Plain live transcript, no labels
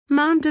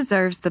Mom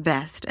deserves the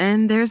best,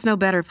 and there's no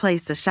better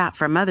place to shop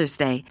for Mother's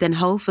Day than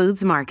Whole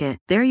Foods Market.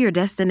 They're your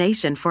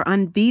destination for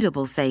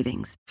unbeatable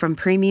savings, from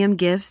premium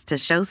gifts to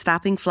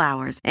show-stopping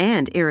flowers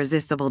and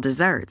irresistible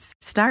desserts.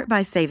 Start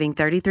by saving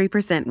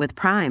 33% with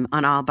Prime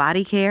on all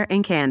body care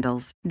and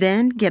candles.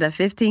 Then get a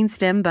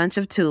 15-stem bunch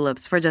of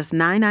tulips for just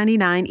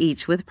 $9.99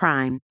 each with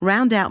Prime.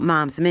 Round out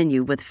Mom's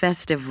menu with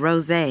festive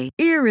rosé,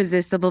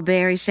 irresistible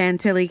berry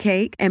chantilly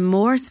cake, and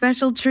more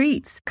special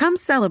treats. Come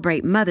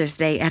celebrate Mother's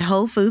Day at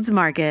Whole Foods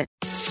Market.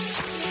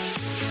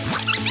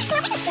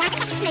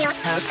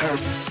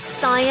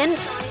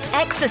 Science,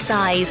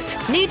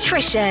 exercise,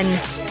 nutrition,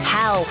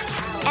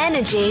 health,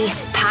 energy,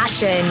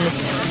 passion.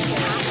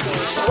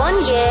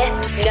 1 year,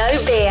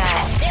 no beer.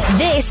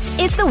 This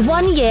is the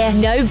 1 year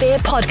no beer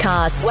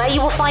podcast, where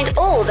you will find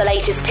all the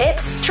latest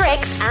tips,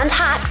 tricks, and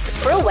hacks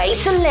for a way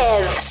to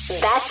live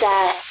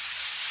better.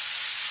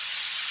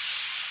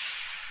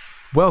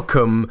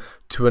 Welcome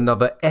to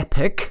another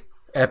epic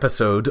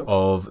episode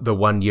of the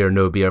 1 year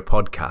no beer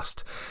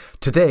podcast.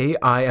 Today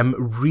I am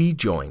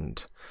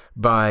rejoined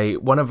by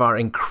one of our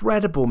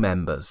incredible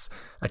members,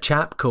 a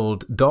chap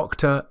called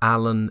Dr.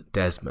 Alan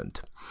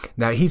Desmond.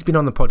 Now, he's been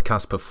on the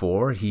podcast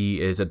before. He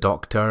is a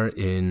doctor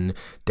in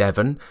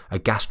Devon, a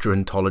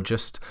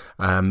gastroenterologist,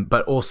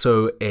 but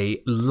also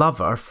a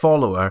lover,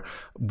 follower,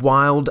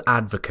 wild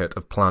advocate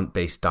of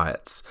plant-based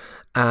diets.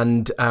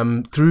 And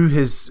through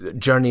his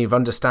journey of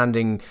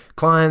understanding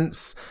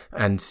clients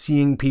and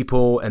seeing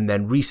people and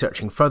then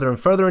researching further and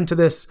further into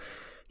this,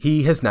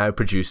 he has now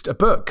produced a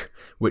book,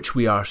 which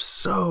we are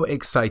so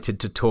excited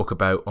to talk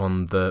about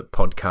on the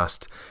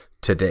podcast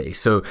today.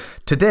 So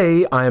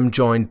today I am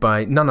joined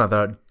by none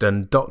other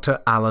than Dr.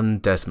 Alan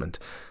Desmond.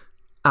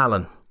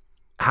 Alan,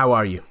 how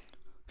are you?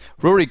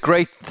 Rory,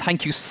 great.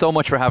 Thank you so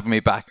much for having me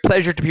back.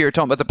 Pleasure to be here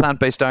talking about the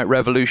plant-based diet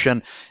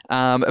revolution.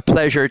 A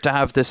pleasure to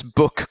have this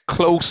book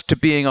close to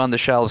being on the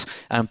shelves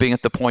and being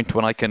at the point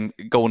when I can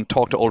go and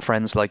talk to old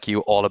friends like you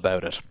all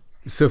about it.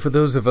 So for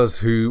those of us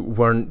who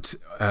weren't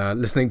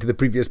listening to the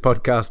previous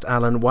podcast,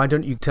 Alan, why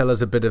don't you tell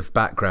us a bit of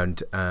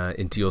background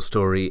into your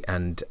story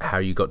and how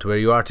you got to where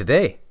you are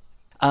today?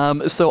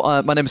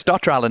 So my name is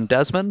Dr. Alan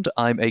Desmond.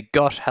 I'm a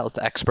gut health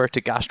expert,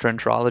 a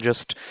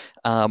gastroenterologist,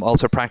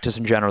 also practice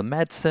in general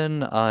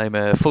medicine. I'm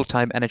a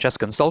full-time NHS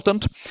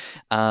consultant.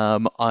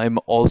 I'm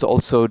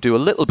also do a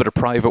little bit of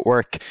private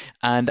work.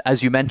 And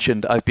as you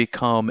mentioned,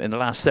 in the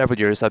last several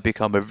years, I've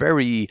become a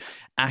very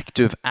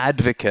active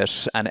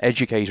advocate and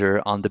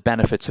educator on the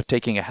benefits of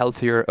taking a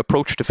healthier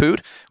approach to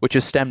food, which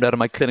is stemmed out of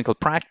my clinical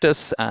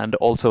practice and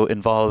also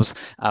involves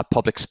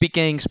public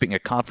speaking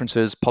at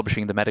conferences,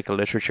 publishing the medical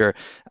literature,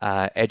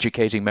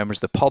 educating members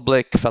of the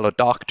public, fellow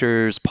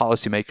doctors,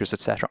 policymakers,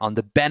 etc., on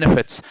the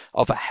benefits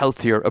of a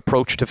healthier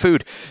approach to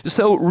food.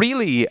 So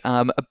really,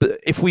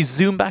 if we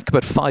zoom back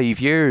about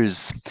 5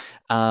 years,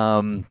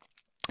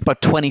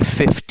 about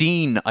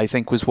 2015, I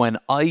think, was when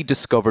I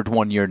discovered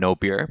 1 year no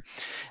beer.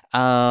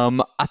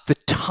 At the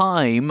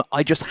time,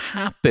 I just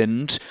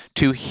happened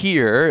to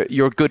hear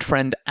your good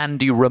friend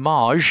Andy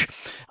Ramage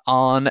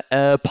on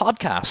a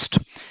podcast.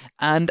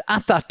 And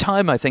at that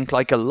time, I think,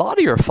 like a lot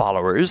of your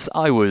followers,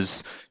 I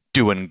was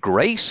doing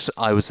great.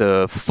 I was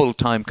a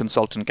full-time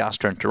consultant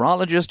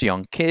gastroenterologist,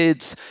 young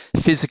kids,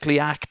 physically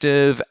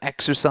active,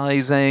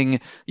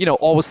 exercising,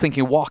 always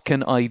thinking, what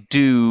can I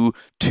do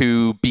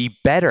to be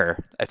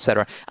better,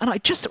 etc. And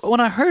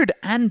when I heard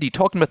Andy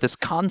talking about this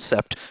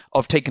concept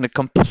of taking a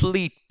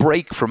complete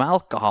break from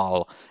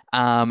alcohol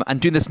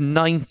and doing this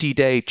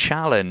 90-day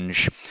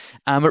challenge,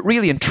 it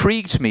really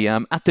intrigued me.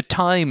 At the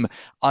time,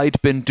 I'd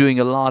been doing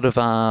a lot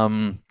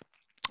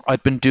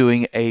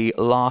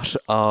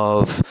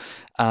of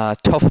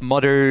Tough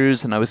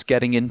Mudders, and I was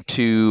getting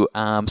into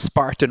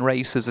Spartan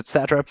races,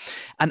 etc.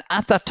 And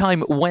at that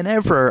time,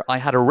 whenever I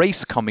had a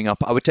race coming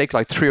up, I would take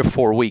like 3 or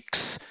 4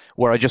 weeks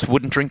where I just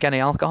wouldn't drink any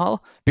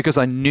alcohol because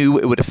I knew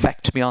it would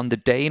affect me on the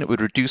day and it would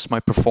reduce my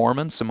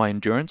performance and my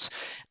endurance.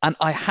 And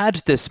I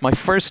had my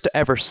first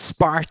ever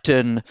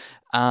Spartan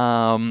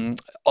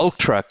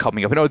ultra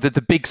coming up,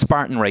 the big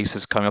Spartan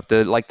races coming up,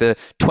 the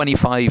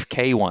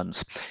 25K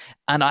ones.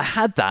 And I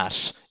had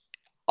that.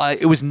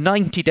 It was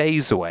 90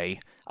 days away.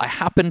 I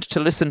happened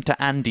to listen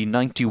to Andy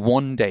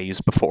 91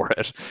 days before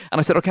it. And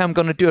I said, okay, I'm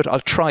going to do it.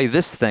 I'll try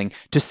this thing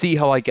to see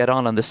how I get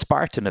on the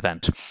Spartan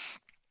event.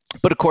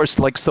 But of course,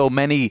 like so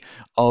many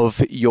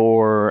of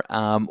your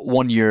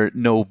 1 year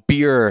no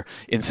beer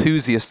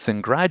enthusiasts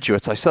and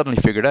graduates, I suddenly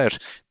figured out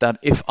that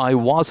if I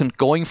wasn't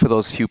going for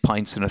those few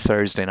pints on a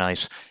Thursday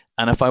night,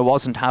 and if I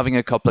wasn't having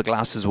a couple of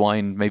glasses of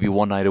wine, maybe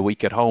one night a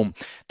week at home,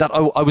 that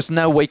I was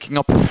now waking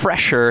up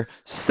fresher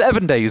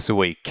 7 days a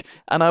week,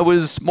 and I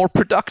was more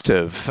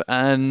productive.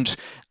 And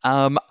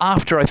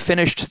after I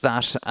finished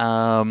that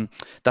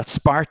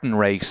Spartan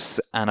race,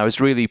 and I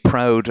was really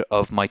proud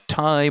of my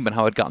time and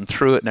how I'd gotten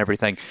through it and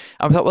everything,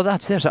 I thought, well,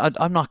 that's it.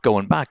 I'm not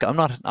going back. I'm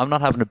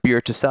not having a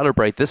beer to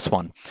celebrate this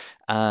one.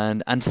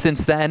 And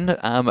since then,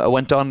 I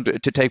went on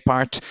to take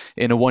part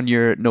in a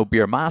 1-year no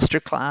beer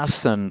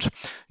masterclass. And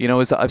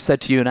as I've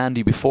said to you and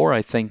Andy before,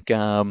 I think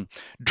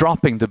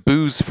dropping the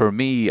booze for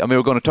me. I mean,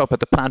 we're going to talk about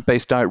the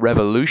plant-based diet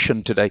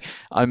revolution today.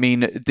 I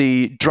mean,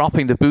 the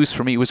dropping the booze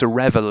for me was a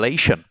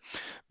revelation,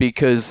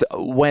 because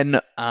when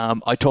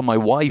I told my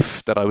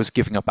wife that I was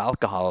giving up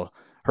alcohol,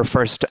 her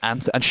first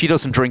answer, and she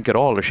doesn't drink at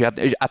all, or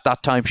at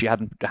that time she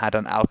hadn't had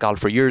an alcohol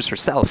for years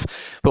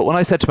herself. But when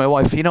I said to my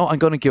wife, I'm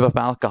going to give up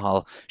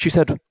alcohol, she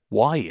said,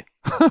 why?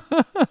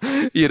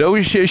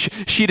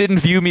 She didn't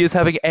view me as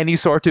having any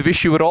sort of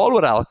issue at all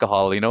with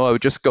alcohol. I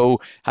would just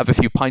go have a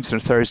few pints on a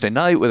Thursday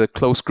night with a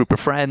close group of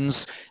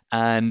friends,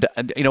 and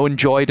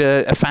enjoyed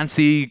a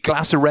fancy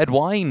glass of red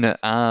wine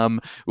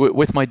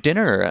with my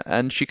dinner.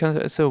 And she kind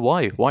of said,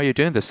 why are you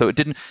doing this? So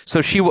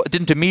she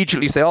didn't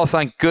immediately say, oh,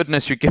 thank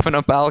goodness you're giving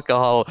up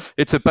alcohol,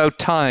 it's about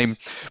time.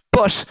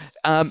 But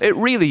it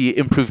really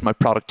improved my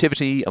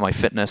productivity and my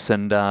fitness.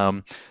 And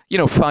 4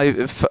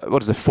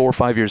 or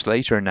 5 years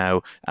later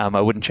now, I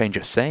wouldn't change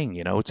a thing.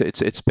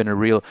 It's been a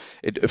real,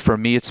 for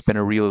me, it's been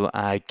a real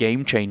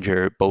game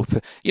changer. Both,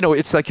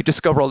 it's like you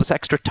discover all this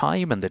extra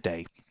time in the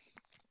day.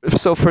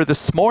 So for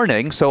this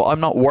morning, so I'm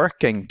not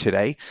working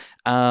today.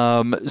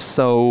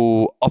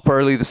 So up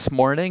early this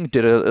morning,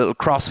 did a little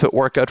CrossFit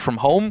workout from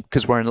home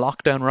because we're in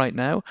lockdown right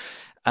now.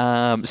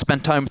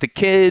 Spent time with the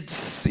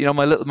kids.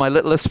 My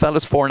littlest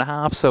fella's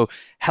 4.5, so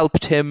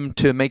helped him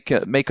to make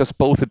us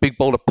both a big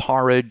bowl of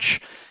porridge.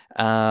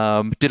 Did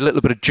a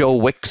little bit of Joe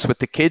Wicks with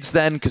the kids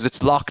then, because it's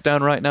lockdown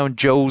right now, and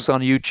Joe's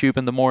on YouTube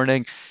in the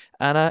morning.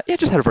 And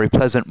just had a very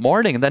pleasant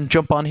morning, and then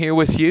jump on here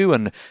with you.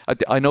 And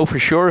I know for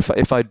sure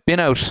if I'd been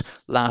out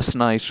last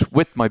night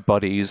with my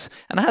buddies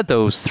and I had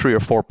those 3 or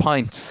 4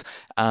 pints,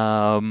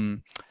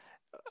 lockdown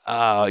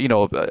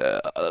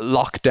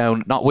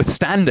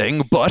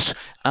notwithstanding, but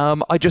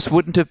I just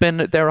wouldn't have been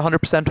there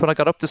 100% when I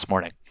got up this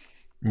morning.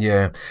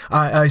 Yeah,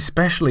 I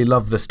especially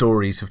love the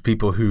stories of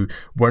people who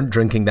weren't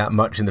drinking that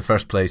much in the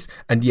first place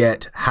and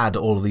yet had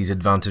all these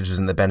advantages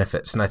and the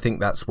benefits. And I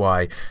think that's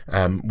why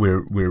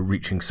we're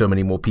reaching so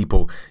many more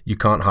people. You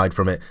can't hide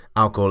from it.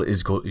 Alcohol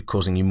is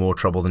causing you more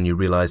trouble than you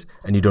realise,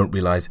 and you don't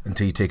realise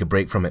until you take a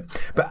break from it.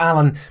 But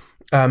Alan,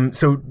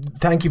 so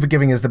thank you for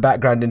giving us the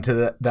background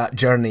into that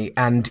journey,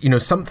 and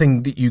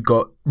something that you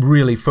got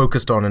really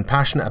focused on and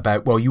passionate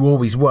about. Well, you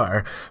always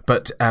were,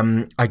 but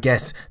I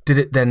guess did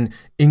it then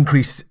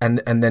increase and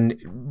then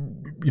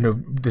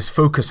this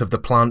focus of the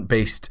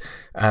plant-based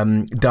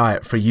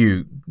diet for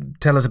you?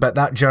 Tell us about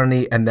that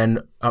journey, and then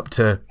up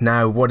to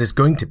now, what is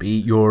going to be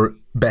your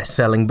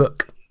best-selling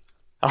book.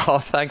 Oh,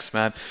 thanks,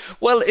 man.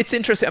 Well, it's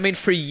interesting. I mean,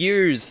 for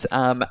years,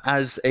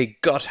 as a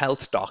gut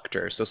health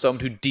doctor, so someone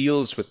who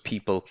deals with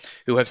people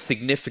who have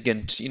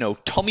significant,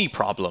 tummy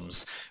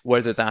problems,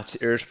 whether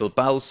that's irritable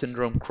bowel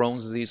syndrome,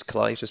 Crohn's disease,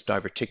 colitis,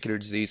 diverticular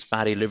disease,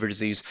 fatty liver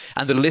disease,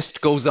 and the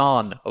list goes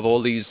on of all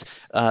these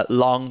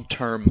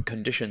long-term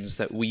conditions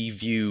that we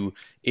view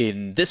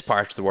in this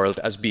part of the world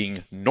as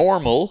being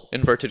normal,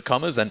 inverted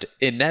commas, and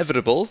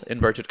inevitable,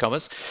 inverted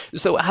commas.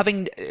 So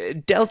having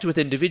dealt with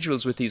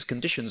individuals with these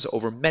conditions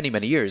over many,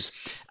 many years,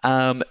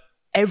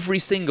 every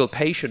single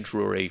patient,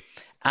 Rory,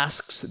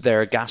 asks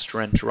their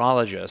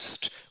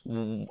gastroenterologist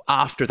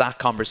after that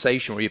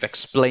conversation where you've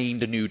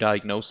explained a new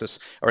diagnosis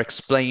or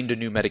explained a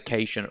new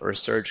medication or a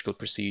surgical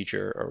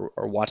procedure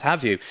or what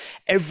have you,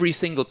 every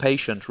single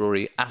patient,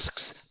 Rory,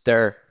 asks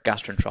their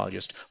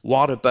gastroenterologist,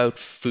 what about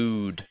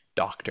food,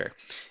 doctor?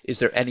 Is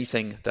there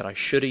anything that I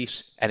should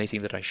eat,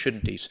 anything that I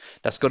shouldn't eat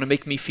that's going to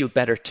make me feel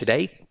better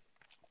today,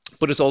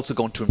 but is also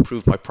going to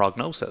improve my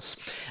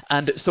prognosis?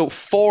 And so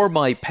for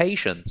my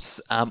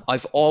patients,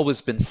 I've always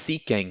been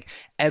seeking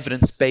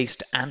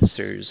evidence-based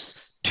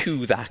answers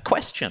to that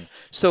question.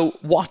 So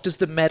what does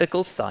the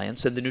medical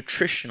science and the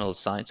nutritional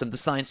science and the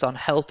science on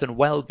health and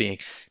well-being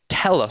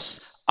tell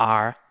us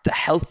are the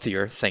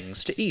healthier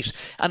things to eat?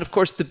 And of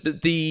course,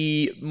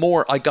 the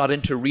more I got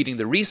into reading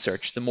the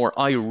research, the more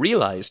I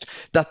realized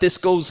that this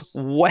goes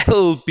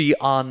well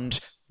beyond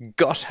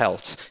gut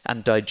health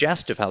and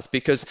digestive health,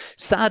 because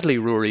sadly,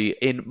 Rory,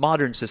 in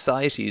modern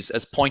societies,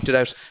 as pointed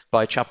out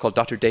by a chap called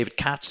Dr. David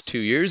Katz 2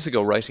 years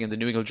ago, writing in the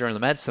New England Journal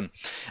of Medicine,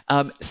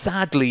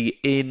 sadly,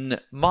 in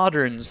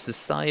modern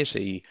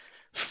society,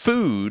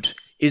 food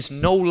is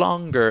no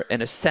longer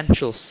an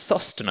essential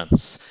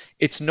sustenance.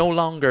 It's no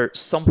longer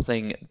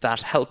something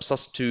that helps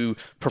us to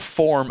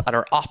perform at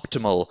our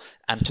optimal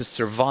and to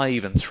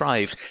survive and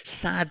thrive.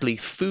 Sadly,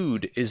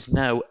 food is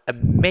now a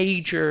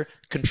major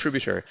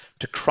contributor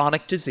to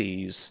chronic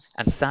disease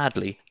and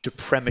sadly to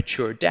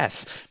premature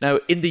death. Now,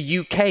 in the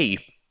UK,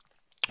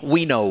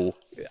 we know,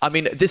 I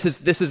mean, this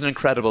is an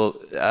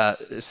incredible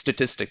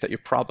statistic that you're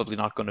probably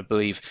not going to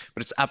believe,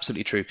 but it's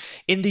absolutely true.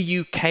 In the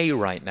UK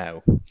right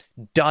now,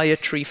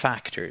 dietary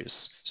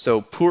factors,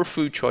 so poor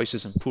food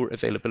choices and poor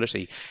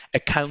availability,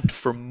 account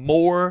for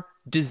more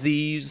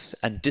disease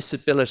and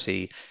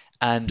disability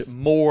and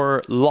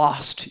more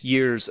lost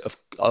years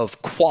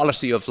of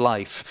quality of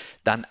life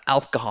than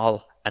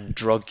alcohol and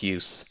drug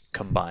use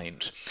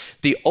combined.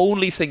 The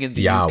only thing in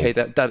the Yow.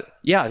 UK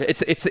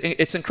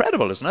it's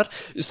incredible, isn't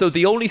it? So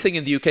the only thing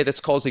in the UK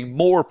that's causing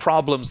more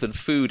problems than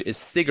food is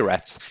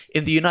cigarettes.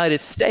 In the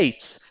United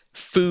States,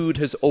 food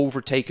has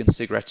overtaken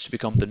cigarettes to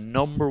become the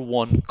number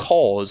one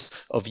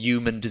cause of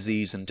human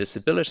disease and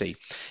disability.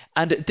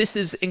 And this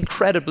is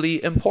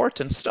incredibly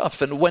important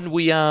stuff. And when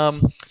we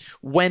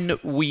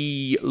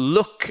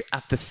look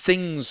at the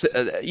things,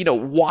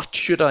 what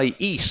should I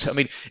eat? I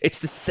mean, it's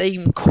the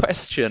same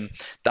question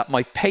that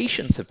my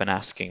patients have been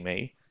asking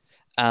me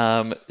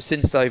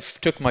since I've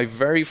took my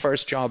very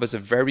first job as a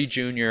very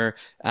junior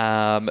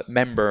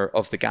member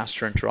of the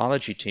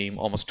gastroenterology team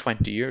almost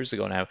 20 years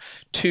ago now,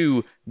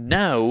 to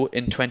now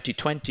in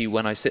 2020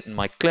 when I sit in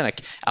my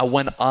clinic and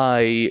when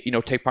I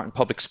take part in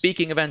public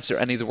speaking events or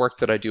any of the work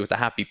that I do with the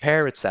Happy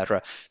Pear,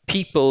 etc.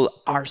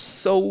 People are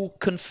so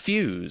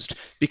confused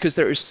because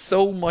there is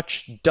so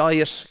much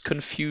diet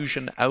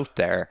confusion out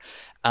there.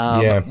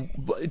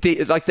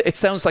 It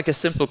sounds like a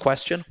simple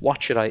question.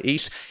 What should I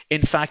eat?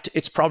 In fact,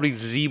 it's probably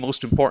the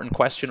most important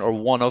question, or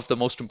one of the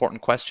most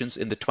important questions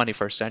in the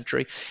 21st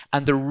century.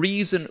 And the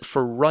reason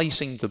for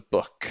writing the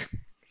book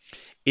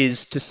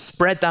is to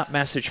spread that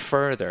message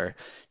further,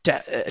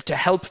 to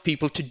help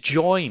people to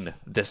join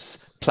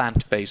this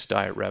plant-based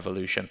diet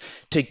revolution,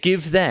 to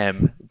give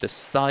them the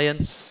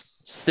science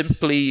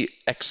simply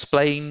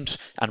explained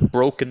and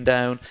broken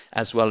down,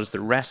 as well as the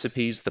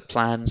recipes, the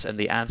plans, and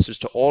the answers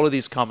to all of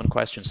these common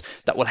questions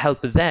that will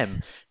help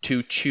them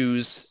to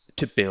choose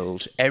to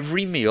build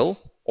every meal,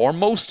 or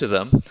most of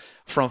them,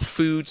 from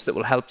foods that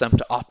will help them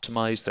to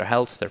optimize their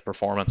health, their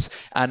performance.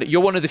 And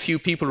you're one of the few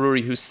people,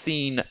 Rory, who's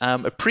seen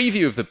a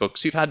preview of the book.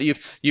 So you've had the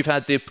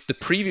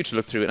preview to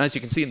look through. And as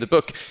you can see in the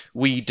book,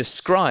 I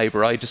describe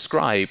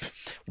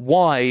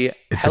why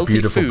it's healthy a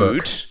beautiful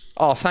food. Book.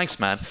 Oh, thanks,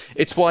 man.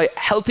 It's why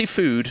healthy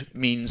food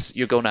means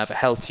you're going to have a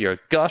healthier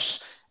gut,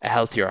 a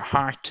healthier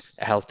heart,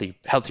 a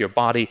healthier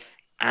body,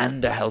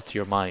 and a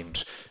healthier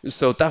mind.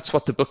 So that's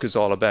what the book is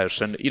all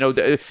about. And,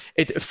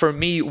 for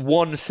me,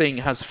 one thing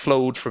has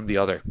flowed from the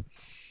other.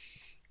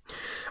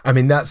 I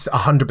mean, that's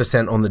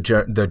 100% on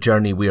the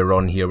journey we are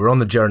on here. We're on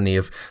the journey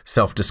of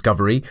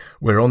self-discovery.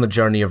 We're on the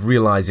journey of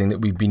realizing that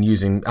we've been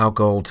using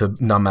alcohol to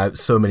numb out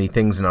so many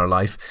things in our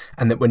life,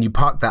 and that when you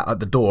park that at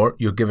the door,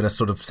 you're given a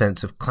sort of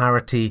sense of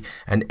clarity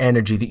and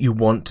energy that you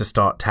want to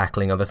start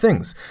tackling other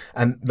things.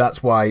 And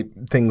that's why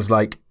things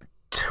like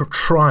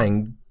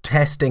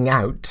testing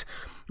out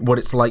what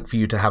it's like for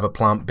you to have a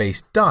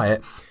plant-based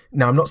diet.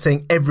 Now, I'm not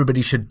saying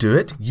everybody should do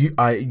it.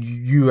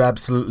 You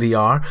absolutely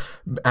are,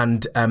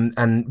 but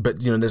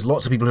there's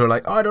lots of people who are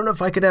like, oh, I don't know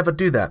if I could ever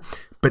do that.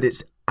 But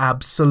it's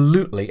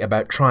absolutely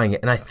about trying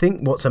it. And I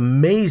think what's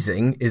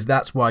amazing is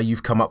that's why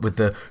you've come up with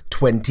the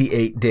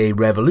 28-day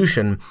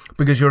revolution,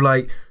 because you're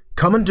like,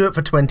 come and do it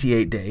for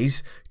 28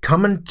 days.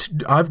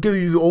 I've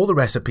given you all the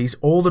recipes,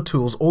 all the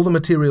tools, all the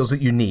materials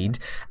that you need,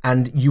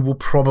 and you will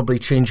probably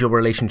change your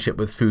relationship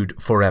with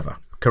food forever.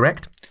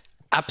 Correct?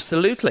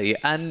 Absolutely.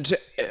 And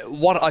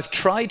what I've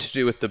tried to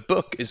do with the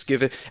book is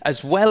give it,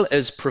 as well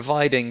as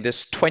providing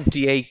this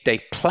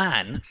 28-day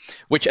plan,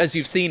 which, as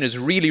you've seen, is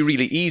really,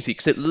 really easy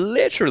because it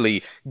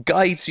literally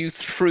guides you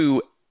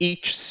through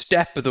each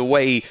step of the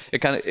way.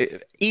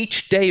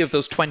 Each day of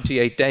those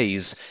 28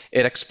 days,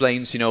 it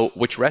explains,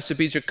 which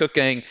recipes you're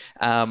cooking,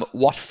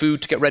 what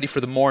food to get ready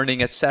for the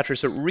morning, etc.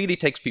 So it really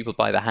takes people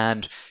by the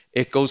hand.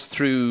 It goes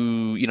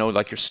through,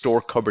 like your store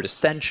cupboard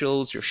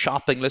essentials, your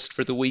shopping list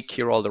for the week.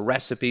 Here are all the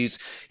recipes.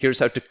 Here's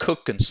how to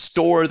cook and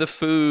store the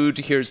food.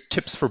 Here's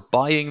tips for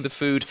buying the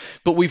food.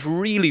 But we've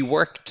really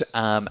worked,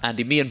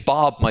 Andy, me and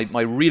Bob,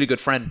 my really good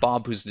friend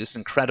Bob, who's this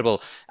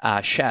incredible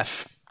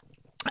chef,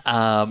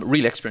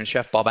 really experienced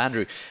chef, Bob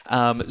Andrew.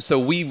 So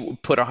we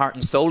put our heart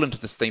and soul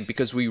into this thing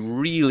because we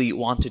really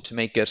wanted to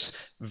make it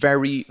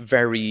very,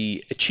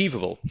 very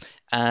achievable.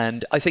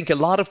 And I think a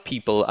lot of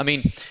people,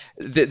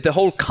 the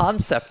whole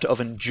concept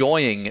of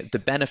enjoying the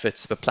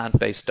benefits of a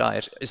plant-based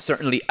diet is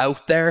certainly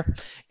out there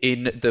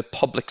in the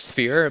public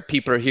sphere.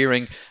 People are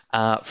hearing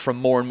from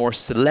more and more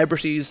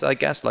celebrities, I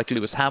guess, like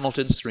Lewis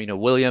Hamilton, Serena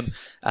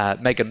Williams,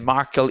 Meghan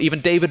Markle,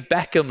 even David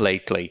Beckham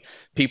lately.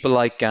 People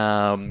like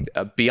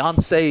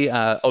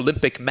Beyonce,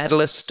 Olympic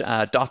medalist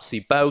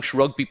Dotsie Bausch,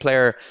 rugby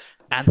player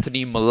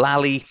Anthony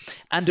Mullally,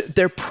 and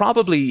they're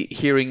probably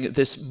hearing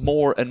this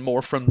more and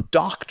more from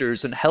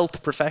doctors and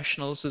health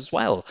professionals as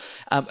well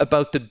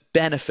about the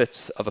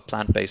benefits of a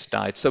plant-based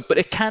diet. But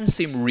it can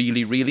seem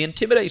really, really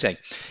intimidating.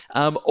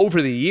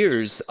 Over the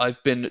years,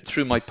 I've been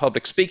through my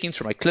public speaking,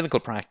 through my clinical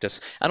practice,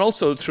 and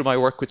also through my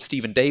work with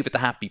Stephen Dave at the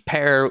Happy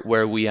Pear,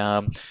 where we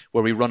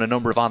run a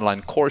number of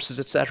online courses,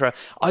 etc.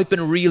 I've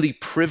been really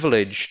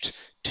privileged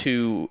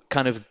to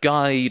kind of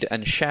guide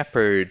and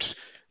shepherd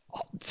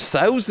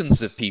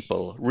thousands of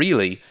people,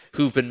 really,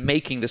 who've been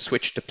making the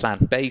switch to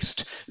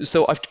plant-based.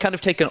 So I've kind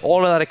of taken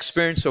all of that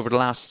experience over the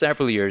last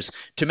several years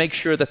to make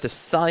sure that the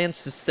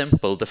science is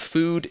simple, the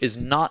food is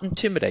not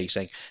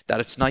intimidating, that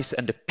it's nice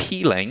and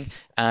appealing,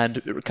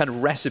 and kind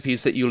of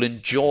recipes that you'll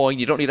enjoy.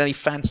 You don't need any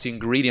fancy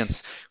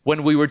ingredients.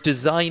 When we were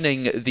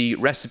designing the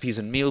recipes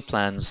and meal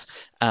plans,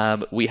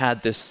 we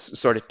had this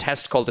sort of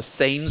test called the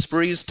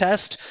Sainsbury's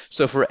test.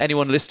 So for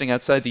anyone listening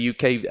outside the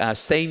UK,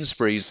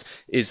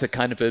 Sainsbury's is a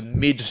kind of a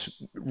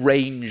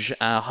mid-range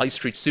high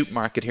street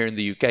supermarket here in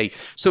the UK.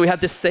 So we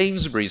had this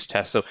Sainsbury's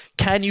test. So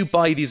can you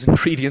buy these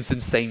ingredients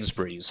in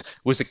Sainsbury's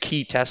was a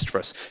key test for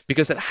us,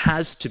 because it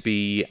has to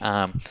be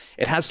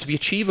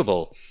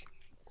achievable.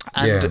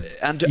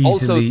 And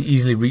also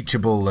easily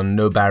reachable and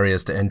no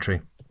barriers to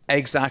entry.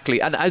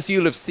 Exactly. And as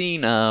you'll have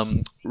seen,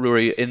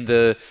 Rory, in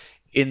the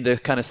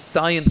kind of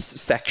science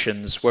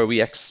sections where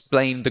we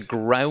explain the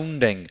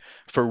grounding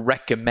for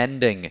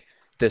recommending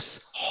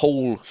this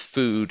whole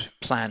food,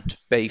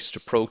 plant-based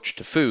approach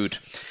to food,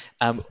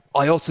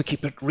 I also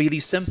keep it really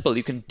simple.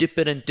 You can dip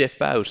in and dip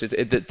out.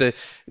 The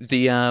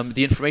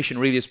information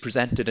really is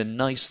presented in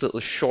nice little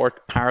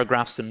short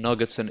paragraphs and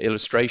nuggets and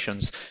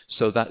illustrations,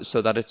 so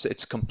that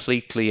it's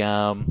completely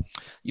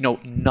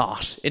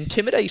not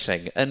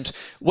intimidating. And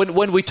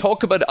when we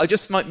talk about it, I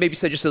just might maybe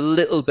say just a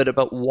little bit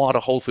about what a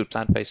whole food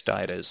plant-based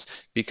diet is,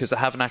 because I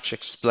haven't actually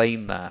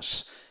explained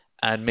that.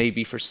 And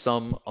maybe for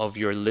some of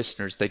your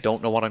listeners, they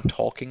don't know what I'm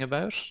talking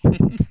about.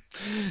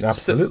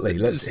 Absolutely.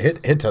 Let's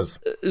hit us.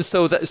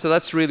 So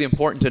that's really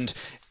important. And,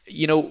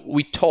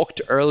 we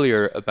talked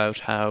earlier about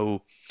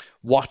how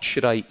what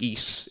should I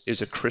eat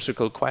is a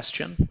critical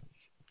question.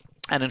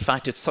 And in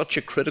fact, it's such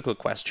a critical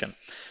question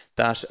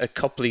that a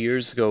couple of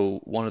years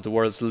ago, one of the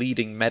world's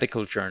leading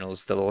medical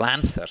journals, The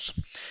Lancet,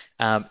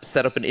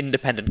 set up an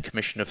independent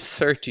commission of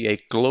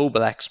 38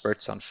 global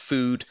experts on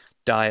food,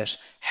 diet,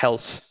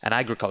 health, and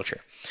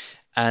agriculture,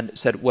 and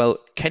said, well,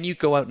 can you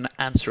go out and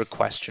answer a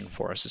question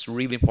for us? It's a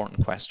really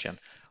important question.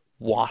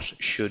 What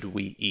should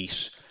we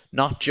eat?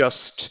 Not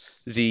just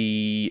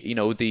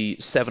the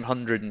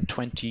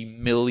 720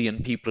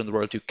 million people in the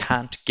world who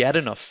can't get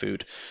enough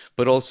food,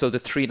 but also the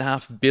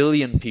 3.5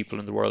 billion people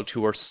in the world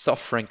who are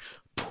suffering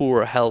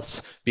poor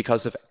health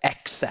because of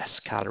excess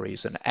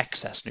calories and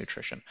excess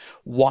nutrition.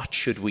 What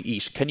should we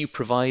eat? Can you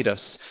provide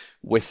us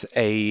with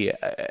a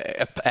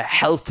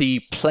healthy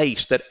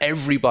plate that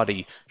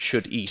everybody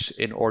should eat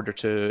in order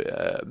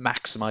to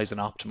maximize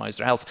and optimize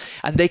their health?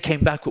 And they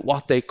came back with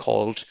what they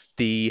called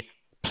the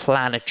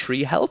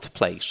planetary health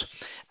plate.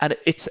 And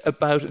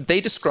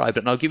they described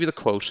it, and I'll give you the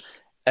quote: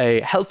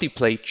 a healthy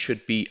plate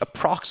should be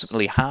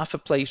approximately half a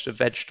plate of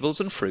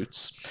vegetables and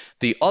fruits.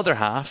 The other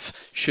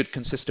half should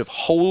consist of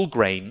whole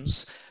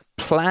grains,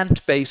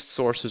 plant-based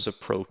sources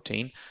of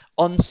protein,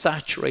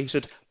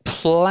 unsaturated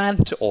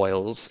plant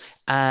oils,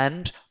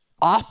 and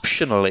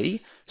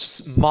optionally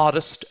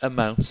modest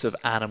amounts of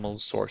animal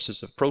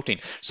sources of protein.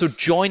 So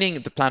joining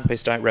the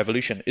plant-based diet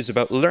revolution is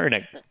about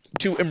learning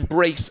to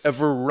embrace a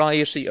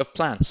variety of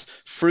plants,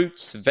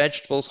 fruits,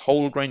 vegetables,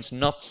 whole grains,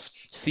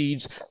 nuts,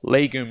 seeds,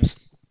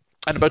 legumes,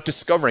 and about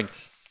discovering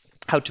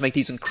how to make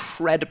these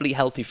incredibly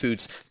healthy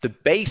foods the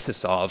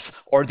basis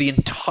of, or the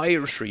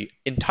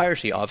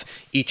entirety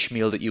of, each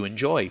meal that you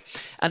enjoy.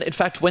 And in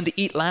fact, when the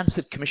Eat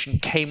Lancet Commission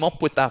came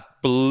up with that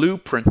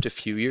blueprint a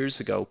few years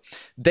ago,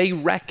 they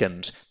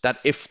reckoned that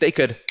if they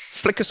could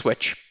flick a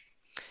switch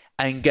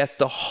and get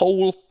the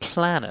whole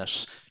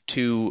planet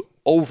to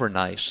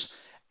overnight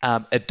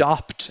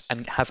adopt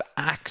and have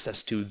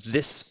access to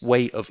this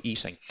way of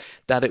eating,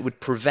 that it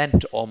would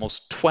prevent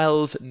almost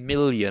 12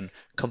 million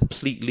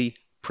completely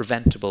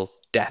preventable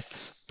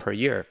deaths per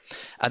year.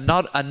 And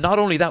not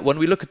only that, when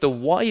we look at the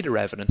wider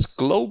evidence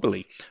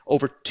globally,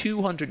 over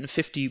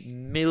 250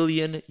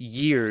 million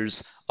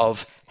years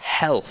of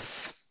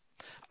health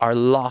are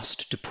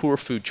lost to poor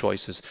food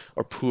choices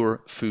or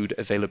poor food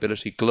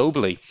availability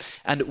globally.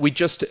 And we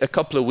just a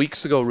couple of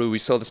weeks ago, Rue, we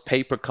saw this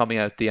paper coming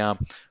out, the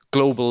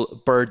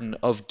Global Burden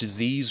of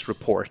Disease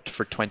report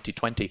for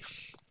 2020.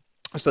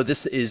 So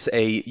this is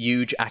a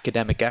huge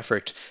academic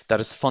effort that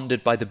is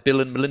funded by the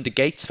Bill and Melinda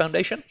Gates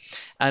Foundation.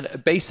 And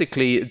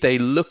basically, they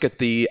look at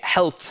the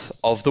health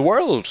of the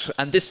world.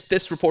 And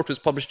this report was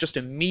published just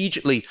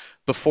immediately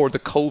before the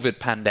COVID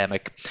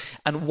pandemic.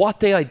 And what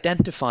they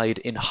identified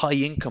in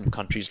high-income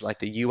countries like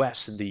the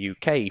US and the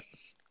UK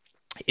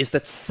is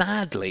that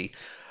sadly,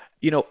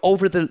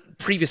 over the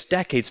previous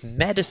decades,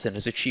 medicine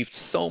has achieved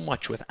so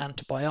much with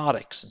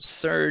antibiotics and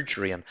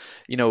surgery and,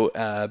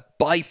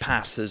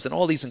 bypasses and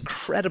all these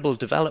incredible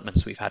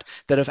developments we've had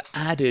that have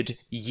added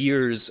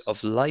years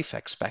of life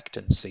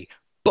expectancy,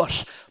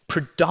 but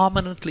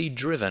predominantly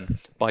driven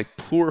by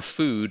poor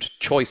food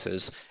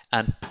choices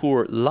and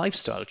poor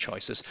lifestyle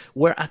choices.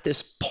 We're at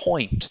this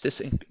point,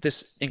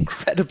 this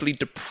incredibly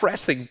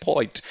depressing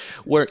point,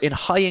 where in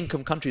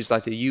high-income countries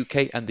like the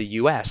UK and the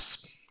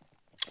US,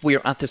 we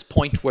are at this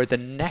point where the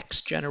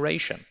next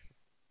generation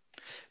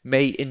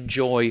may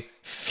enjoy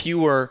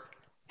fewer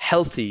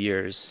healthy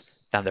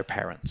years than their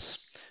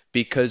parents,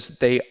 because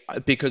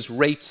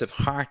rates of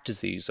heart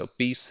disease,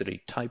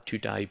 obesity, type 2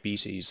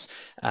 diabetes,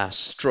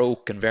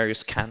 stroke, and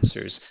various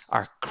cancers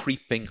are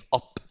creeping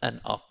up and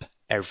up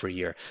every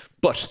year.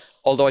 But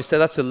although I say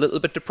that's a little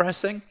bit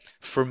depressing,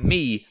 for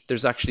me,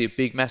 there's actually a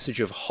big message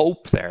of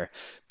hope there,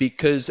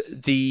 because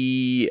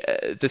the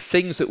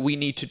things that we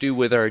need to do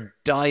with our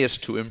diet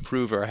to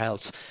improve our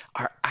health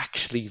are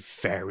actually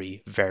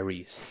very,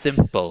 very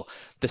simple.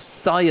 The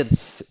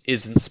science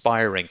is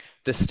inspiring.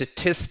 The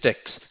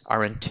statistics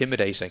are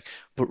intimidating.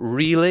 But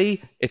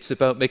really, it's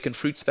about making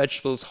fruits,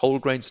 vegetables, whole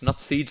grains,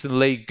 nuts, seeds, and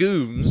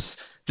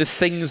legumes the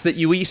things that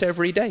you eat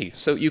every day.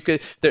 So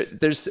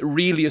there's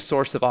really a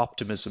source of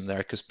optimism there,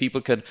 because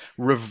people can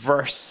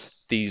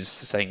reverse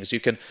these things. You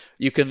can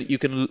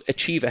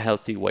achieve a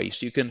healthy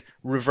weight. You can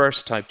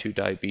reverse type 2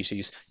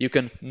 diabetes. You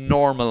can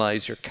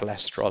normalize your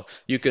cholesterol.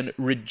 You can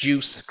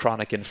reduce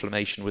chronic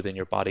inflammation within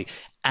your body.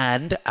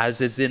 And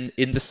as is in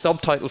the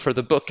subtitle for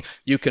the book,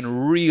 you can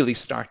really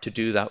start to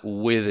do that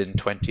within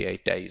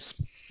 28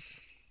 days.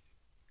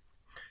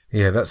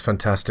 Yeah, that's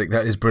fantastic.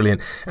 That is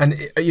brilliant. And,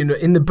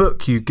 in the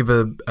book, you give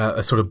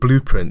a sort of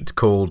blueprint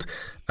called,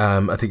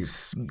 I think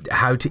it's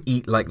How to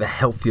Eat Like the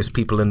Healthiest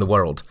People in the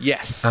World.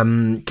 Yes.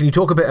 Can you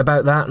talk a bit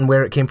about that and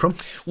where it came from?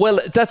 Well,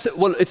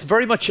 it's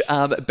very much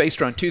based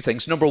around two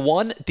things. Number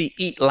one, the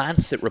Eat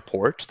Lancet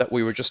report that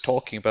we were just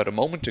talking about a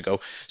moment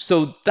ago.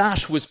 So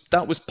that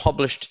was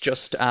published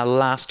just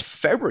last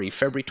February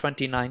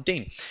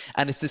 2019.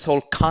 And it's this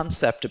whole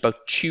concept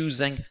about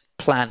choosing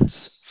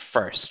plants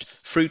first: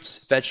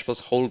 fruits, vegetables,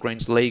 whole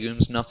grains,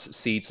 legumes, nuts,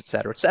 seeds,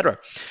 etc., etc.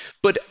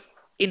 But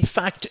in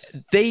fact,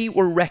 they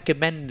were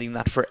recommending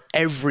that for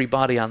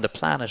everybody on the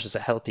planet as a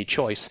healthy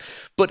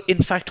choice. But in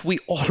fact, we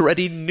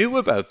already knew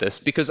about this,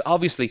 because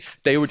obviously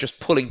they were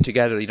just pulling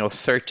together,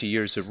 30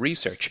 years of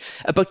research.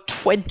 About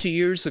 20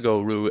 years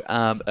ago,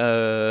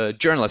 a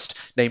journalist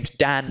named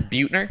Dan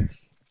Buettner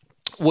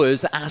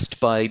was asked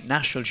by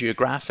National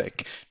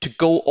Geographic to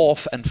go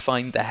off and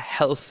find the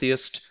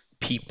healthiest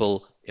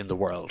people in the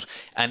world,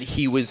 and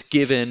he was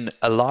given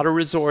a lot of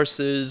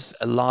resources,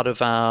 a lot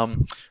of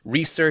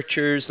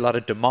researchers, a lot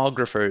of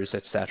demographers,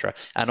 etc.,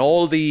 and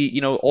all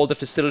the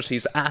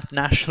facilities at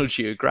National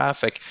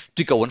Geographic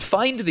to go and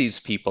find these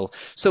people.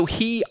 So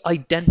he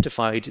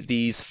identified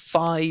these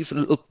 5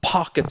 little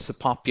pockets of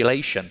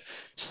population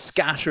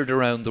scattered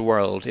around the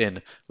world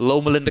in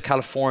Loma Linda,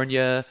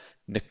 California,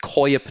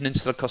 Nicoya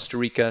Peninsula, Costa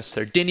Rica,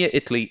 Sardinia,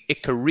 Italy,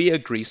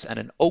 Ikaria, Greece, and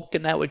in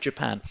Okinawa,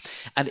 Japan.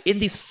 And in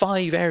these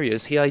 5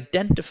 areas, he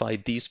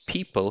identified these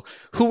people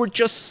who were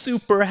just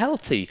super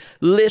healthy,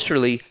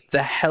 literally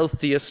the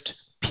healthiest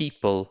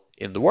people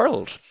in the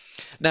world.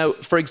 Now,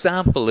 for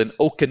example, in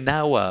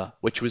Okinawa,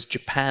 which was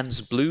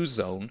Japan's blue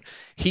zone,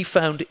 he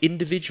found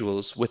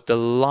individuals with the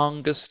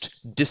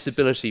longest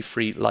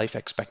disability-free life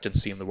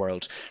expectancy in the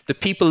world. The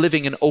people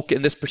living in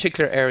this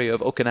particular area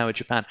of Okinawa,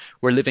 Japan,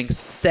 were living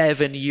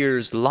 7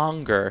 years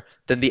longer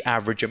than the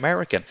average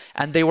American.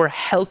 And they were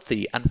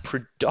healthy and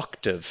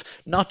productive,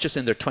 not just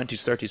in their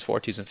 20s, 30s,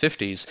 40s, and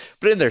 50s,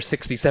 but in their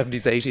 60s,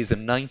 70s, 80s,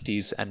 and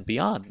 90s and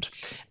beyond.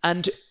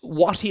 And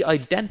what he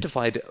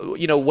identified,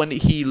 when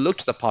he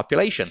looked at the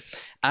population,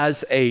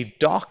 as a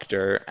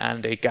doctor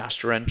and a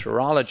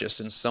gastroenterologist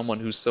and someone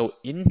who's so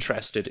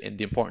interested in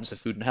the importance of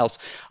food and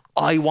health,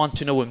 I want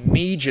to know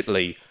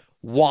immediately,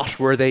 what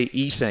were they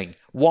eating?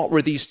 What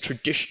were these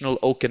traditional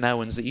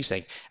Okinawans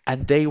eating?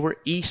 And they were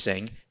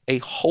eating a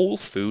whole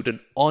food and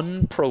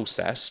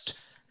unprocessed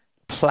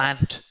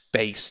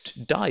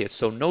plant-based diet.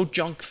 So no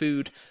junk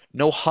food,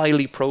 no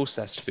highly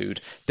processed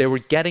food. They were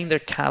getting their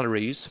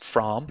calories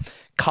from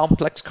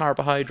complex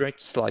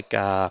carbohydrates like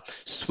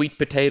sweet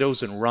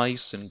potatoes and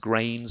rice and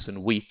grains and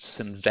wheats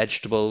and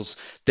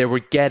vegetables. They were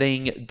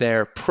getting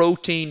their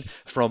protein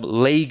from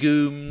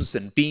legumes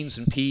and beans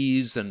and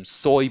peas and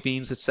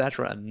soybeans,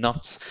 etc., and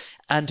nuts.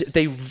 And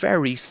they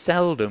very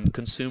seldom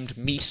consumed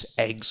meat,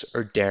 eggs,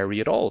 or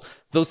dairy at all.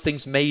 Those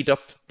things made up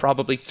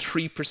probably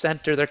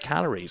 3% of their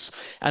calories.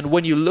 And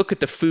when you look at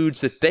the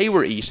foods that they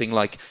were eating,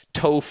 like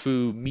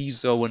tofu,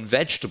 miso, and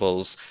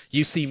vegetables,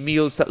 you see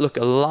meals that look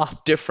a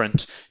lot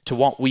different to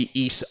what we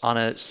eat on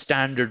a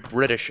standard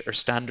British or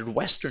standard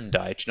Western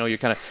diet. Your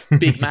kind of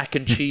Big Mac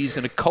and cheese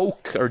and a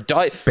Coke, or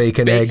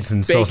bacon, eggs,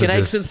 and sausages. Bacon,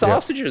 eggs, and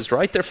sausages,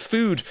 right? Their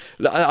food.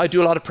 I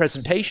do a lot of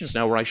presentations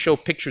now where I show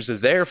pictures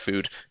of their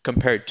food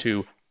compared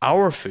to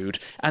our food,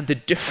 and the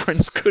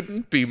difference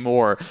couldn't be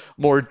more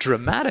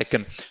dramatic.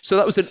 And so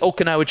that was in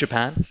Okinawa,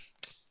 Japan.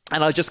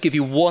 And I'll just give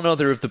you one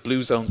other of the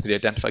blue zones that he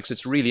identified, because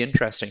it's really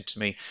interesting to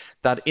me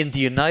that in the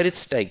United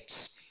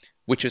States,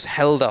 which is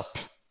held up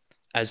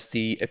as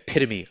the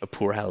epitome of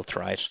poor health,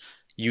 right?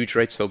 Huge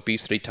rates of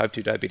obesity, type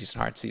 2 diabetes,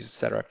 and heart disease,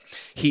 etc.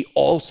 He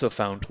also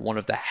found one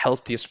of the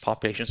healthiest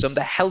populations, some of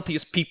the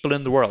healthiest people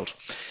in the world.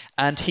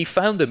 And he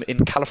found them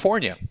in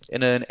California,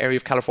 in an area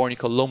of California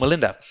called Loma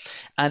Linda.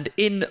 And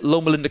in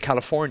Loma Linda,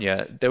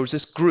 California, there is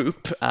this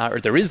group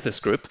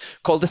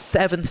called the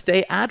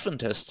Seventh-day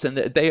Adventists, and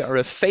they are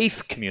a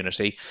faith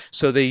community.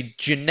 So they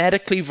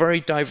genetically very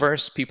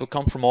diverse. People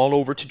come from all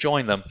over to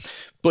join them.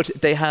 But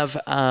they have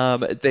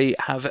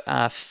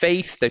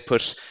faith. They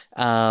put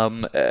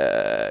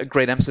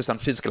great emphasis on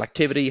physical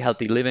activity,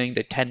 healthy living.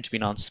 They tend to be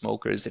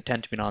non-smokers. They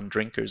tend to be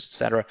non-drinkers,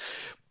 etc.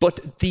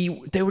 but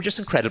they were just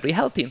incredibly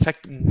healthy. In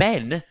fact,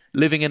 men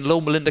living in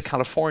Loma Linda,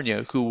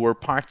 California, who were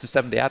part of the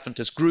Seventh-day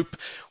Adventist group,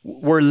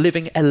 were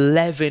living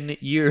 11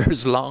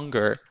 years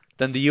longer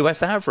than the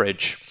US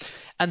average.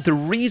 And the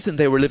reason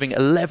they were living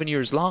 11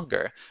 years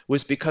longer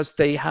was because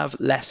they have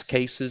less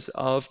cases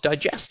of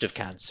digestive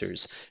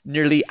cancers.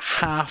 Nearly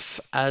half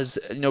as,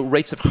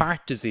 rates of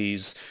heart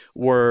disease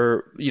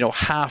were,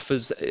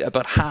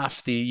 about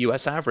half the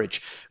US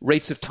average.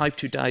 Rates of type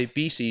 2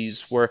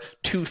 diabetes were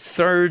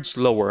 2/3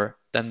 lower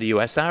than the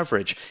US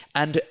average.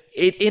 And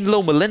in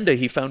Loma Linda,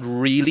 he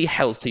found really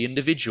healthy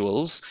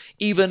individuals,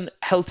 even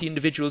healthy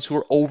individuals who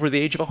were over the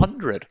age of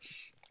 100.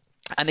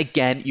 And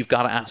again, you've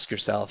got to ask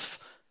yourself,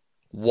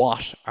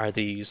 what are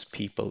these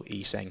people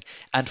eating?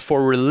 And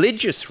for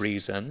religious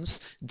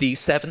reasons, the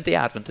Seventh-day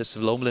Adventists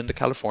of Loma Linda,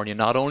 California,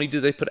 not only do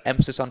they put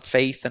emphasis on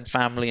faith and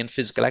family and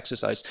physical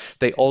exercise,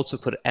 they also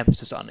put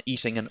emphasis on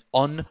eating an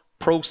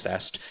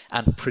unprocessed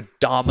and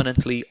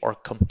predominantly or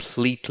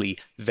completely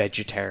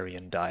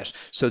vegetarian diet.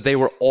 So they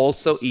were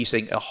also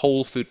eating a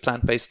whole food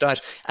plant-based diet.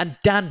 And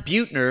Dan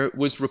Buettner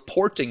was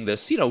reporting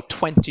this,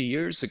 20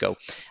 years ago.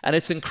 And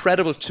it's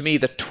incredible to me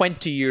that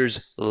 20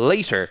 years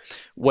later,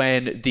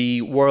 when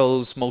the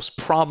world's most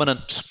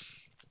prominent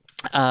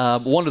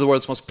one of the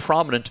world's most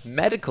prominent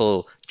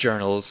medical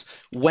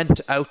journals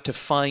went out to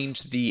find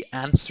the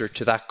answer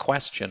to that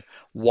question,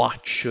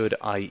 what should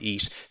I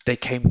eat? They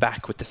came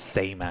back with the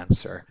same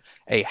answer: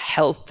 a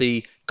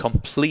healthy,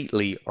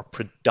 completely or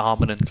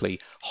predominantly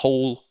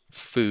whole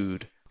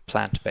food,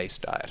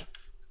 plant-based diet.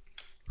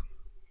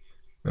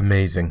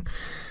 Amazing.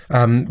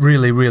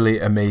 Really,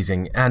 really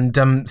amazing. And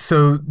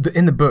so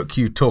in the book,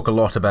 you talk a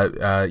lot about,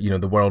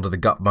 the world of the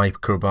gut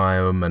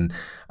microbiome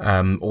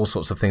and all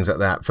sorts of things like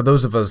that. For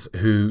those of us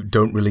who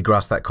don't really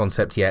grasp that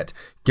concept yet,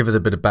 give us a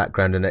bit of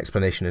background and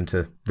explanation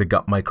into the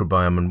gut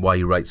microbiome and why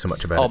you write so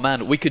much about it. Oh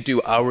man, we could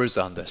do hours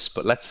on this,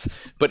 but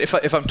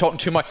if I'm talking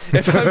too much,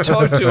 we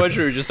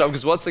just stop,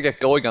 because once I get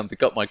going on the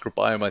gut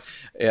microbiome,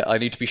 I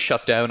need to be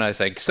shut down, I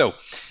think. So,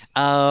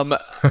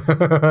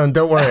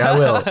 don't worry, I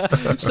will.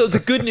 So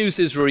the good news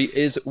is, Rory,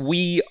 is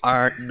we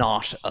are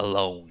not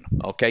alone.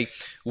 Okay,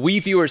 we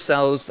view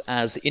ourselves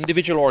as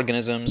individual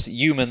organisms,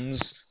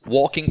 humans,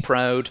 walking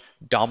proud,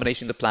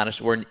 dominating the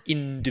planet. We're an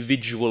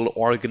individual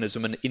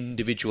organism, an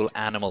individual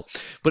animal.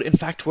 But in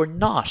fact, we're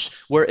not.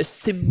 We're a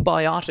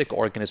symbiotic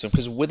organism,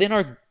 because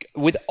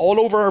with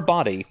all over our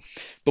body,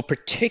 but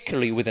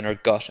particularly within our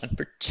gut, and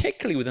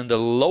particularly within the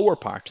lower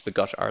part of the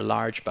gut, our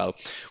large bowel,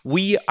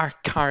 we are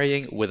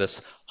carrying with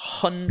us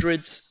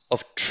hundreds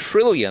of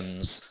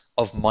trillions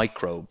of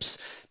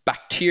microbes: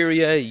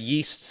 bacteria,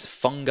 yeasts,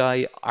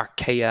 fungi,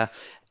 archaea,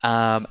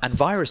 and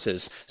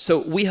viruses. So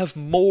we have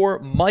more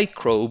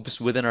microbes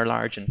within our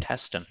large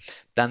intestine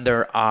than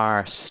there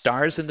are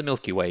stars in the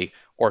Milky Way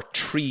or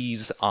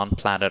trees on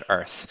planet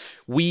Earth.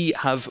 We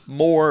have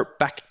more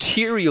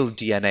bacterial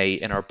DNA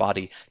in our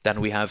body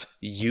than we have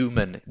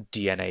human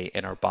DNA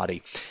in our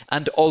body.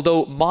 And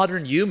although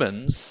modern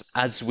humans,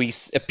 as we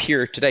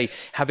appear today,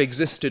 have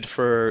existed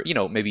for,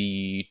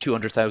 maybe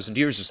 200,000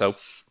 years or so,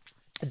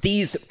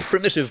 these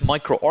primitive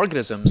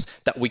microorganisms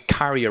that we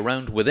carry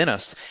around within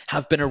us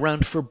have been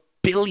around for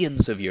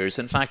billions of years.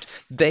 In fact,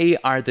 they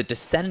are the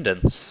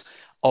descendants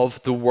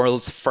of the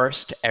world's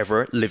first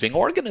ever living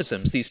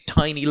organisms, these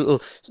tiny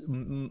little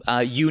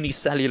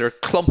unicellular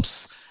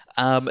clumps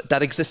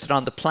that existed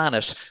on the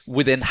planet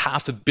within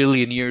 500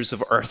 million years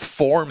of Earth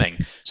forming.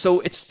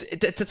 So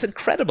it's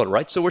incredible,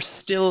 right? So we're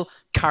still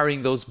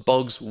carrying those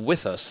bugs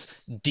with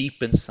us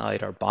deep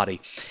inside our body.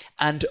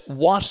 And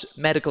what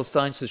medical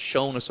science has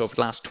shown us over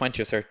the last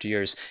 20 or 30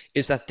 years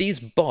is that these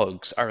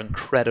bugs are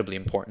incredibly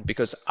important,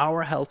 because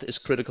our health is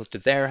critical to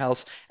their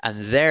health,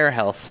 and their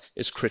health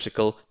is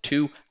critical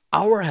to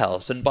our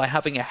health. And by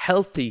having a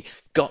healthy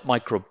gut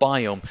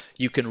microbiome,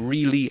 you can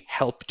really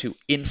help to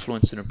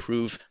influence and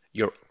improve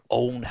your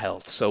own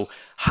health. So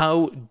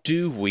how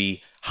do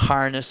we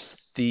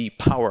harness the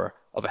power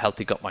of a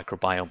healthy gut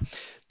microbiome?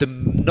 The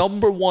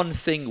number one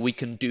thing we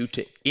can do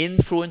to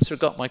influence our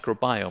gut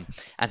microbiome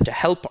and to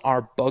help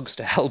our bugs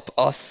to help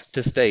us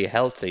to stay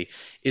healthy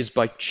is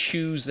by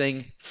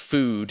choosing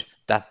food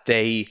that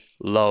they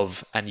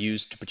love and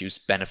use to produce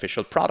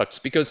beneficial products.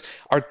 Because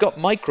our gut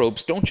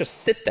microbes don't just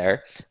sit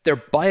there, they're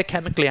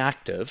biochemically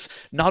active.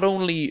 Not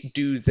only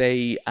do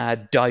they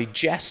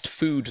digest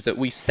food that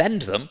we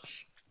send them,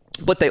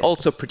 but they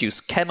also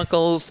produce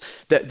chemicals.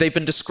 They've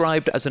been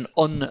described as an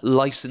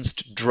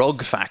unlicensed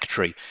drug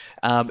factory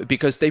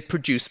because they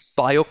produce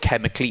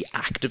biochemically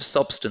active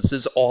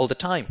substances all the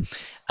time.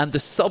 And the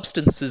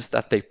substances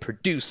that they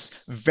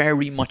produce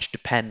very much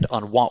depend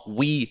on what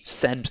we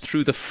send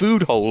through the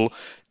food hole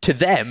to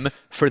them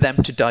for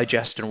them to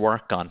digest and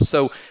work on.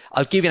 So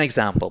I'll give you an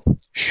example.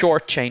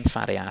 Short chain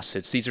fatty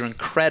acids. These are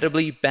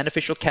incredibly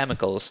beneficial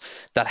chemicals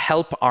that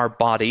help our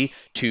body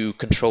to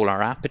control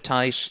our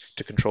appetite,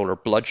 to control our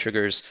blood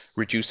sugars,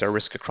 reduce our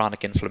risk of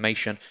chronic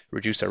inflammation,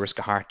 reduce our risk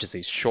of heart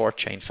disease. Short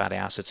chain fatty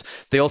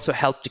acids. They also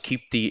help to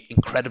keep the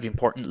incredibly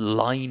important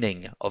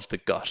lining of the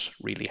gut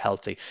really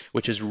healthy,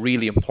 which is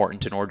really important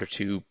important in order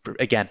to,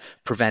 again,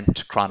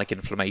 prevent chronic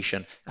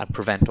inflammation and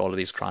prevent all of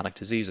these chronic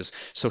diseases.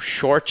 So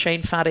short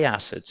chain fatty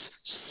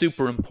acids,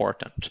 super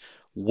important.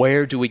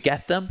 Where do we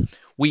get them?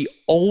 We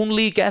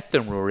only get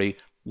them, Rory,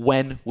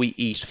 when we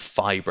eat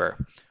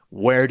fiber.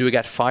 Where do we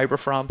get fiber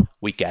from?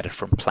 We get it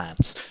from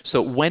plants.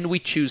 So when we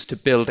choose to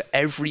build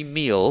every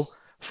meal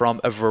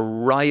from a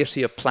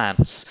variety of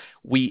plants,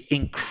 we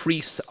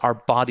increase our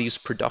body's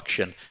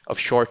production of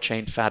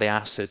short-chain fatty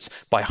acids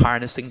by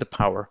harnessing the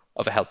power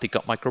of a healthy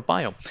gut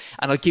microbiome.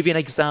 And I'll give you an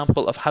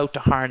example of how to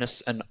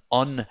harness an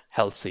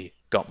unhealthy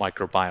gut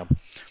microbiome.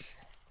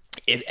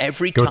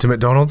 Go to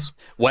McDonald's?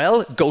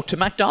 Well, go to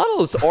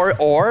McDonald's, or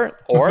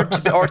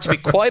to be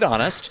quite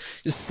honest,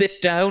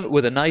 sit down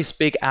with a nice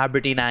big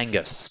Aberdeen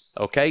Angus,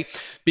 okay?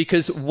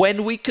 Because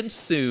when we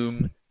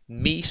consume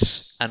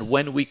meat and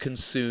when we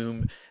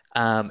consume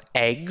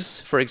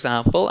eggs, for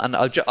example, and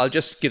I'll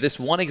just give this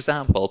one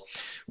example.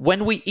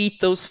 When we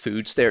eat those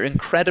foods, they're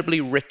incredibly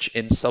rich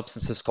in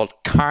substances called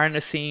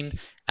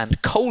carnitine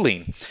and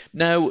choline.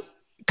 Now,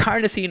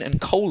 carnitine and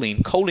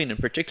choline in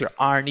particular,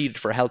 are needed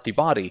for a healthy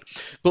body,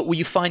 but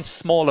you find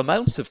small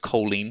amounts of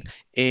choline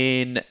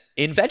in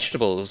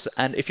vegetables,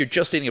 and if you're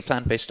just eating a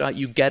plant-based diet,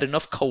 you get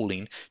enough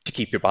choline to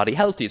keep your body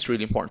healthy. It's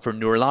really important for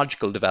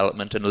neurological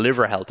development and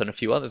liver health and a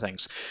few other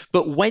things.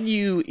 But when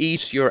you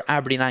eat your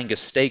Aberdeen Angus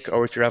steak,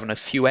 or if you're having a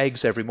few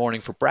eggs every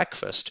morning for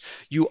breakfast,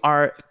 you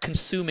are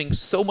consuming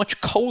so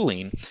much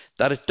choline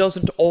that it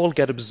doesn't all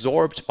get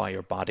absorbed by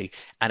your body,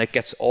 and it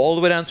gets all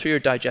the way down through your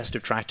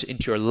digestive tract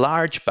into your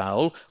large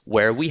bowel,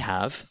 where we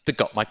have the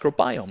gut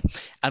microbiome.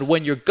 And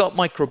when your gut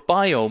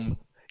microbiome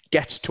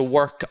gets to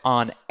work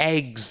on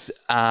eggs,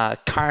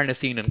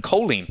 carnitine and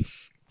choline,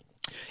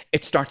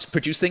 it starts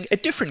producing a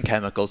different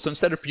chemical. So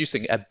instead of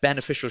producing a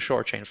beneficial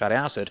short-chain fatty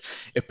acid,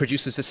 it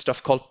produces this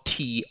stuff called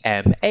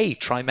TMA,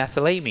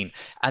 trimethylamine,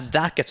 and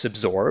that gets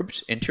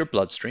absorbed into your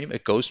bloodstream.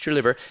 It goes to your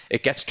liver.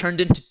 It gets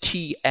turned into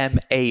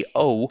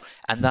TMAO,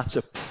 and that's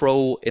a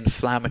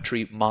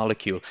pro-inflammatory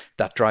molecule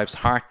that drives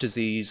heart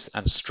disease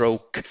and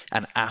stroke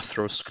and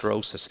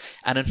atherosclerosis.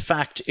 And in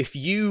fact, if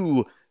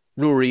you,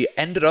 Rory,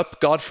 ended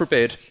up, God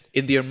forbid,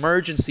 in the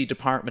emergency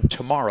department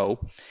tomorrow,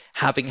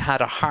 having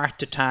had a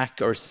heart attack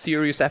or a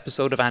serious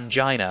episode of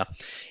angina,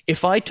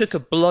 if I took a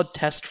blood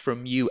test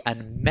from you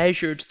and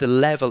measured the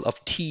level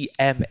of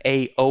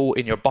TMAO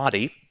in your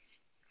body,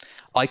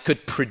 I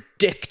could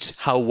predict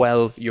how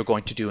well you're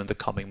going to do in the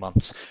coming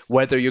months,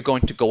 whether you're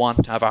going to go on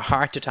to have a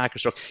heart attack or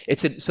stroke.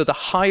 So the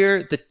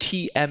higher the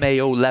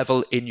TMAO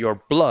level in your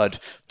blood,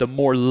 the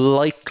more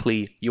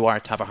likely you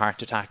are to have a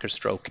heart attack or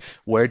stroke.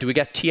 Where do we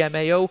get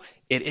TMAO?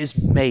 It is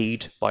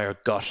made by our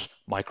gut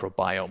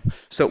microbiome.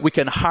 So we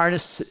can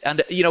harness,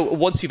 and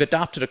once you've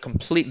adopted a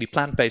completely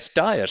plant-based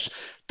diet,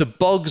 the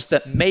bugs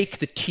that make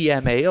the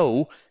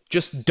TMAO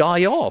just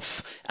die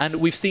off. And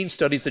we've seen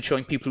studies that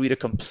showing people who eat a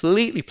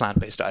completely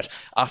plant-based diet,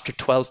 after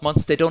 12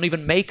 months, they don't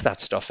even make that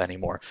stuff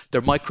anymore.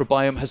 Their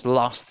microbiome has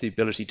lost the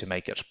ability to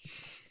make it.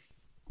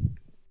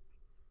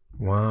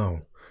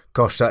 Wow.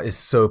 Gosh, that is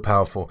so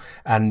powerful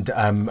and,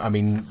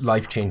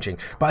 life-changing.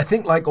 But I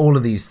think like all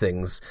of these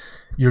things,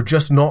 you're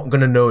just not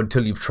going to know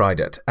until you've tried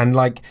it. And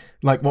like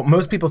what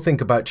most people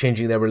think about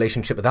changing their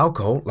relationship with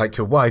alcohol, like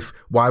your wife,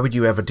 why would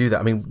you ever do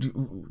that? I mean,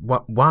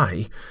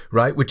 why,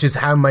 right? Which is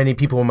how many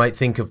people might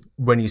think of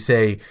when you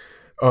say,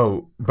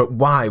 oh, but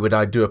why would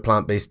I do a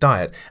plant-based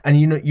diet?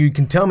 And you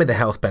can tell me the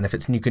health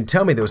benefits and you can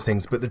tell me those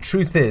things, but the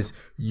truth is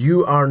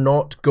you are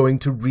not going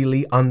to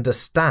really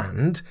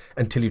understand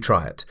until you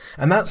try it.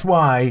 And that's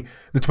why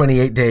the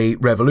 28-day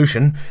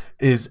revolution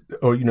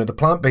the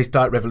plant-based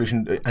diet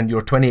revolution and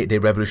your 28-day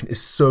revolution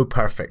is so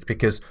perfect,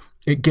 because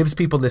it gives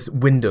people this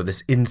window,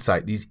 this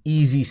insight, these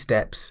easy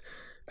steps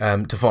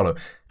to follow.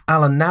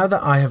 Alan, now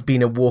that I have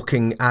been a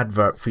walking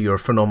advert for your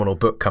phenomenal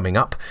book coming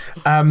up,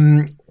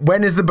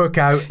 when is the book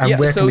out and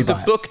where can we buy it? So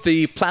the book,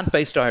 The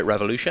Plant-Based Diet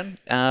Revolution,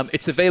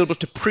 it's available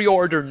to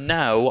pre-order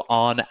now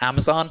on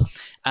Amazon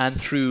and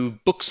through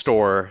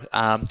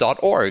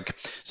bookstore.org.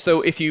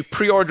 So if you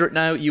pre-order it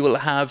now, you will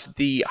have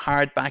the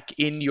hardback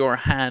in your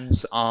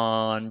hands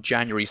on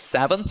January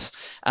 7th.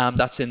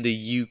 That's in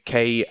the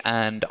UK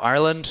and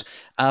Ireland.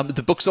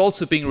 The book's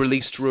also being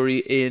released, Rory,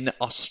 in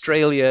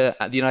Australia,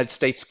 the United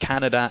States,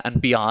 Canada,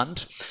 and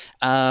beyond.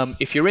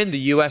 If you're in the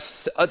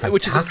US,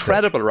 which is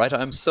incredible, right?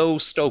 I'm so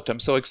stoked. I'm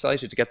so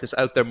excited to get this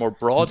out there more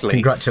broadly.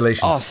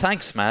 Congratulations. Oh,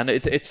 thanks, man.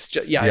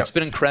 It's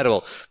been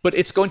incredible. But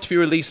it's going to be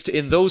released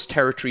in those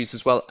territories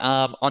as well.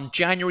 On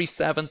January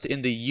 7th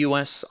in the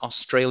US,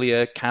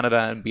 Australia, Canada,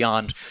 and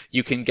beyond,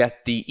 you can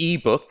get the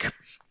ebook.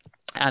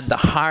 And the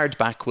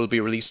hardback will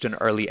be released in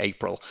early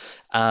April.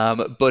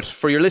 But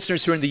for your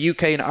listeners who are in the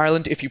UK and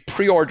Ireland, if you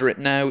pre-order it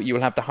now, you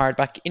will have the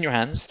hardback in your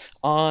hands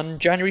on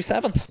January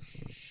 7th.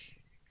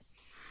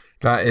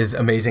 That is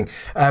amazing.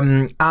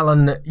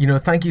 Alan,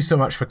 thank you so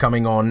much for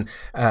coming on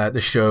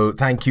the show.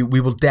 Thank you. We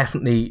will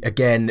definitely,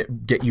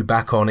 again, get you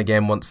back on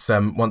again once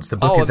the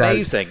book is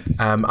amazing.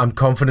 out. I'm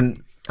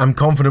confident I'm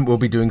confident we'll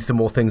be doing some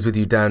more things with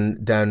you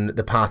down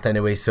the path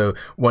anyway, so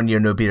 1 Year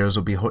No Beers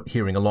will be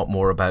hearing a lot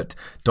more about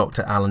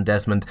Dr. Alan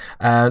Desmond.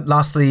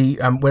 Lastly,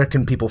 where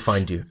can people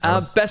find you?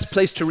 Best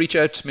place to reach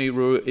out to me,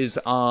 Ru, is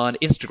on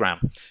Instagram.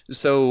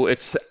 So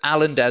it's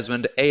Alan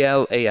Desmond,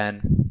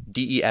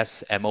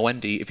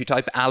 ALANDESMOND. If you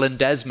type Alan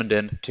Desmond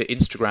in to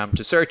Instagram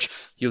to search,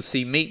 you'll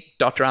see me,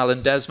 Dr.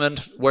 Alan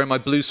Desmond, wearing my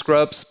blue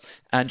scrubs,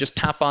 and just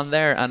tap on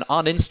there. And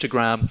on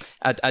Instagram,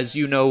 as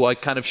you know, I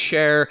kind of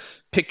share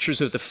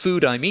pictures of the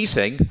food I'm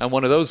eating. I'm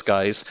one of those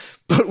guys.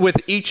 But with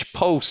each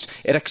post,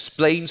 it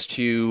explains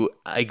to you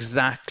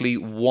exactly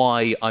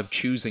why I'm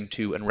choosing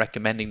to and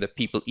recommending that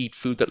people eat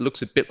food that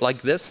looks a bit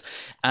like this.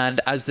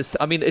 And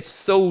it's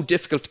so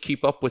difficult to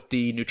keep up with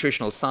the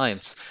nutritional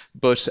science.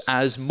 But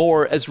as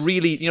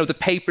really, the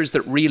papers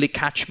that really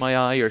catch my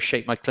eye or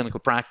shape my clinical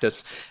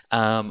practice,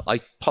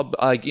 I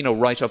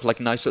write up like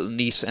nice little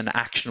neat and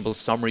actionable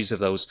summaries of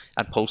those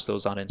and post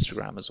those on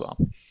Instagram as well.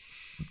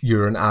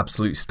 You're an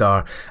absolute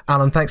star.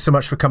 Alan, thanks so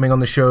much for coming on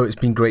the show. It's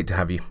been great to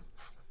have you.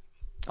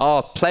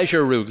 Oh,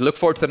 pleasure, Rug. Look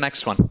forward to the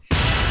next one.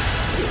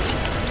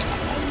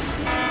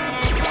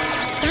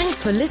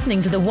 Thanks for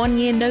listening to the 1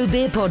 Year No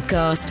Beer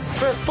podcast.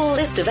 For a full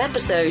list of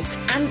episodes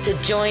and to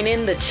join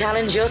in the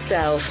challenge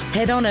yourself,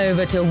 head on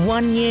over to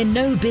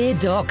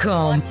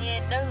oneyearnobeer.com.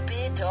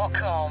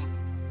 oneyearnobeer.com.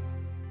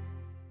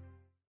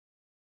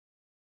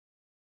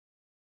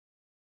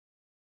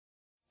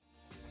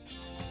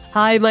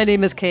 Hi, my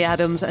name is Kay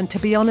Adams, and to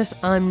be honest,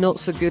 I'm not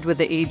so good with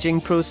the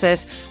ageing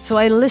process, so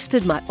I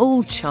enlisted my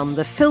old chum,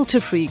 the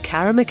filter-free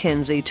Cara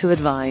McKenzie, to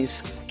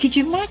advise. Could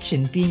you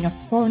imagine being a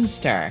porn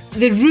star?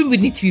 The room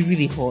would need to be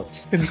really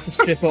hot for me to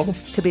strip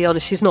off. To be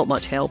honest, she's not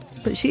much help,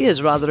 but she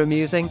is rather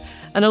amusing.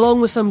 And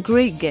along with some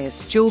great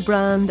guests, Joe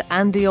Brand,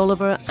 Andy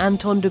Oliver,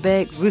 Anton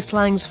Dubeck, Ruth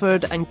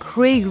Langsford and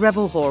Craig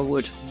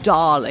Revel-Horwood,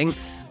 darling,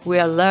 we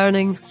are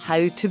learning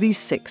how to be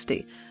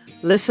 60.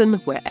 Listen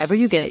wherever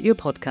you get your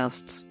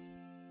podcasts.